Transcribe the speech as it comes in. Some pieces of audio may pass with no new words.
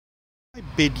I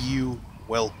bid you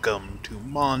welcome to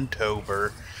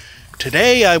MONTOBER.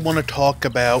 Today I want to talk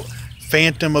about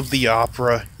Phantom of the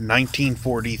Opera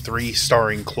 1943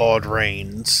 starring Claude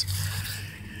Rains.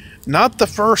 Not the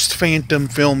first Phantom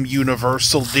film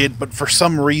Universal did, but for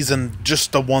some reason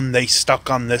just the one they stuck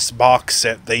on this box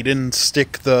set. They didn't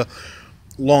stick the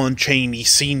Lon Chaney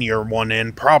Sr. one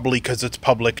in, probably because it's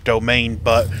public domain,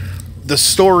 but the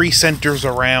story centers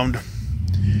around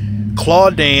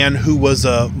Claudine, who was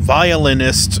a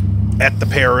violinist at the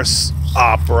Paris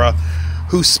Opera,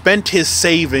 who spent his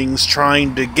savings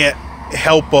trying to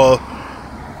help a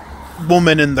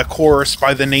woman in the chorus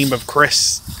by the name of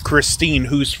Christine,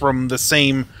 who's from the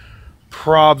same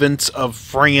province of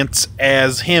France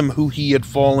as him, who he had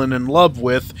fallen in love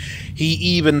with. He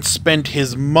even spent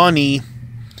his money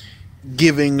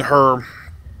giving her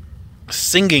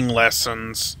singing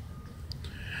lessons.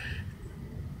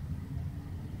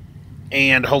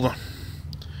 And hold on,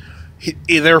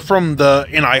 they're from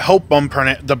and I hope I'm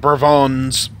pronouncing the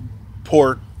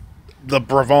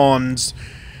Bravons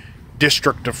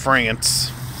district of France.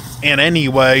 And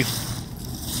anyway,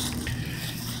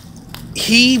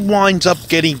 he winds up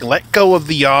getting let go of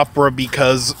the opera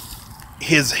because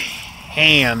his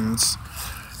hands,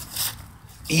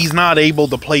 he's not able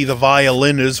to play the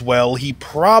violin as well. He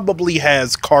probably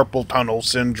has carpal tunnel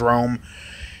syndrome,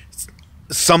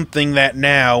 something that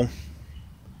now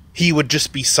he would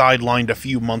just be sidelined a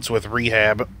few months with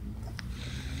rehab.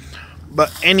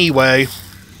 But anyway,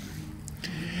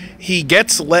 he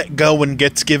gets let go and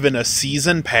gets given a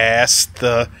season pass.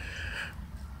 The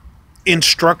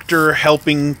instructor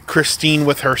helping Christine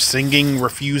with her singing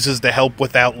refuses to help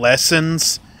without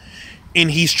lessons,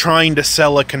 and he's trying to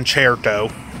sell a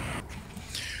concerto.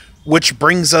 Which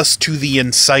brings us to the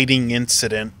inciting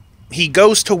incident. He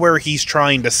goes to where he's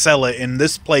trying to sell it, and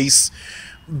this place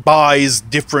buys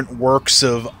different works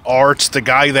of art. The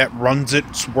guy that runs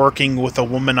it's working with a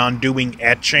woman on doing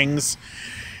etchings.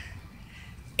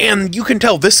 And you can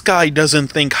tell this guy doesn't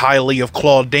think highly of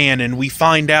Claudine, and we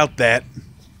find out that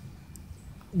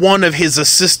one of his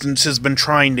assistants has been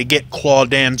trying to get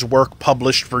Claudine's work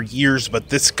published for years, but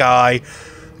this guy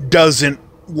doesn't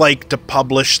like to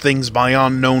publish things by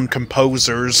unknown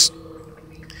composers.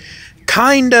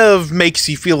 Kind of makes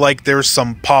you feel like there's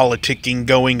some politicking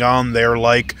going on there,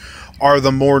 like, are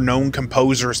the more known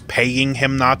composers paying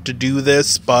him not to do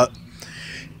this? But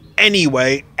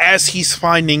anyway, as he's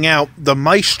finding out, the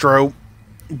maestro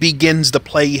begins to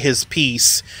play his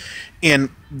piece.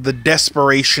 In the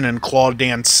desperation and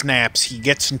Claudine snaps, he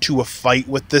gets into a fight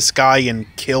with this guy and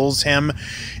kills him.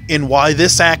 And while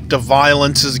this act of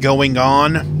violence is going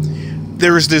on,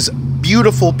 there's this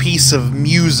beautiful piece of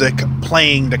music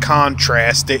playing to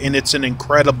contrast it, and it's an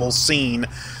incredible scene.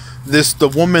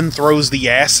 The woman throws the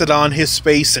acid on his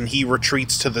face and he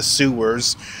retreats to the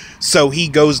sewers. So he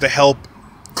goes to help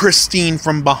Christine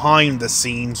from behind the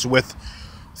scenes with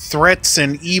threats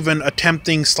and even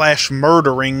attempting /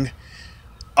 murdering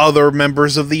other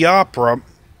members of the opera.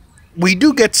 We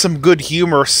do get some good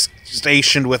humor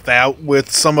stationed with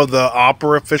some of the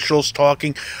opera officials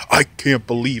talking. I can't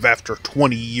believe after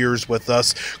 20 years with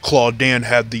us, Claudine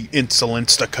had the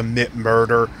insolence to commit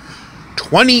murder.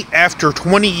 After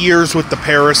 20 years with the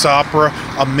Paris Opera,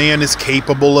 a man is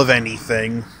capable of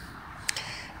anything.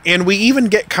 And we even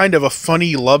get kind of a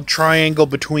funny love triangle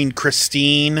between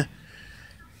Christine,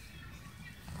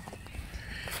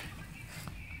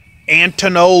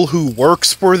 Antonol, who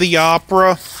works for the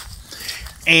opera,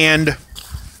 and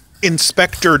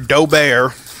Inspector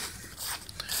Daubert.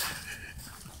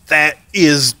 That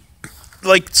is,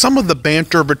 like, some of the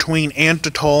banter between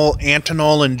Antonol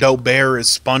and Daubert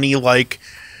is funny. Like,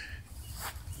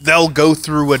 they'll go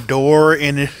through a door,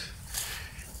 and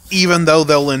even though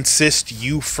they'll insist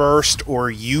you first,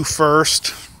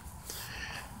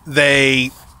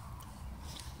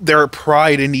 their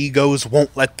pride and egos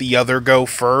won't let the other go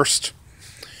first.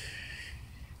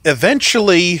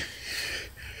 Eventually,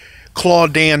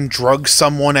 Claudine drugs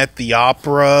someone at the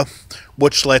opera,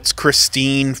 which lets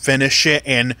Christine finish it,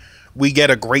 and we get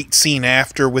a great scene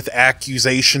after with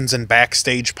accusations and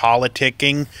backstage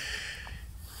politicking.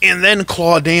 And then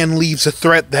Claudine leaves a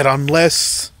threat that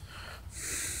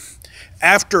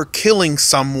after killing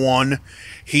someone,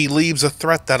 he leaves a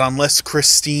threat that unless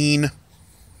Christine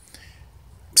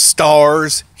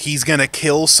stars, he's gonna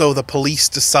kill, so the police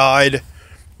decide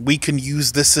we can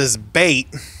use this as bait.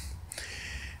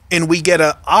 And we get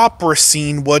an opera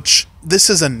scene, which this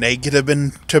is a negative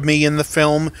to me in the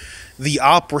film. The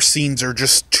opera scenes are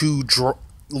just too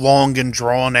long and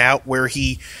drawn out, where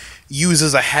he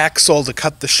uses a hacksaw to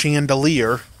cut the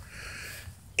chandelier.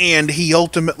 And he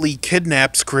ultimately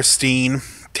kidnaps Christine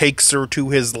takes her to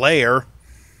his lair.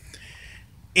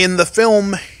 In the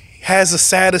film has a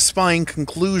satisfying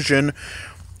conclusion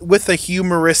with a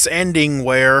humorous ending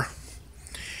where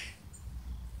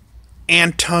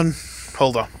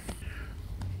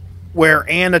where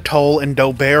Anatole and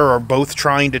Dobert are both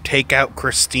trying to take out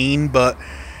Christine, but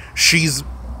she's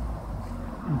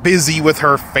busy with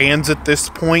her fans at this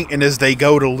point, and as they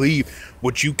go to leave,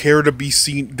 would you care to be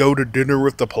seen go to dinner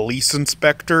with the police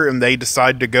inspector? And they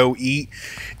decide to go eat,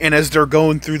 and as they're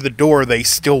going through the door, they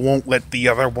still won't let the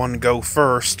other one go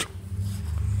first.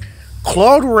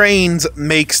 Claude Rains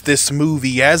makes this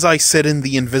movie. As I said in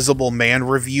the Invisible Man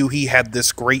review, he had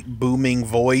this great booming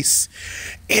voice,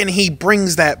 and he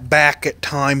brings that back at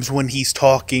times when he's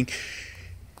talking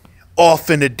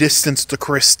off in a distance to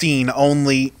Christine,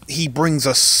 only he brings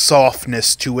a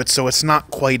softness to it, so it's not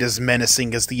quite as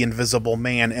menacing as the Invisible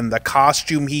Man. And the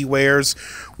costume he wears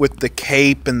with the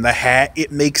cape and the hat,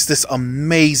 it makes this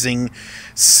amazing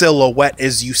silhouette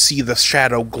as you see the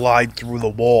shadow glide through the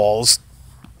walls.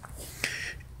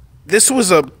 This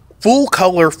was a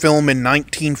full-color film in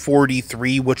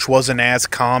 1943, which wasn't as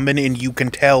common, and you can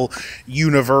tell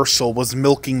Universal was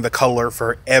milking the color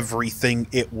for everything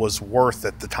it was worth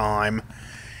at the time.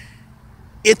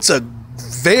 It's a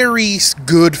very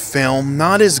good film,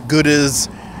 not as good as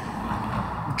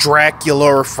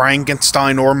Dracula or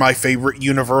Frankenstein or my favorite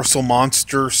Universal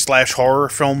monster/horror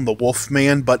film, The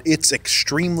Wolfman, but it's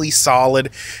extremely solid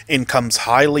and comes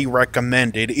highly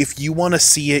recommended. If you want to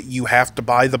see it, you have to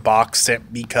buy the box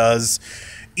set, because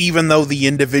even though the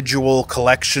individual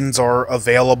collections are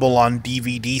available on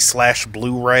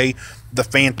DVD/Blu-ray, the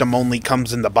Phantom only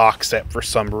comes in the box set for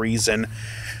some reason.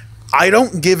 I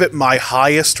don't give it my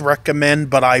highest recommend,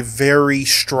 but I very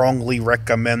strongly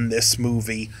recommend this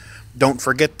movie. Don't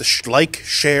forget to like,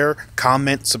 share,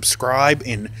 comment, subscribe,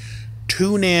 and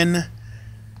tune in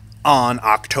on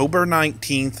October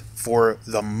 19th for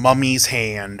The Mummy's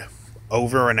Hand.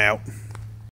 Over and out.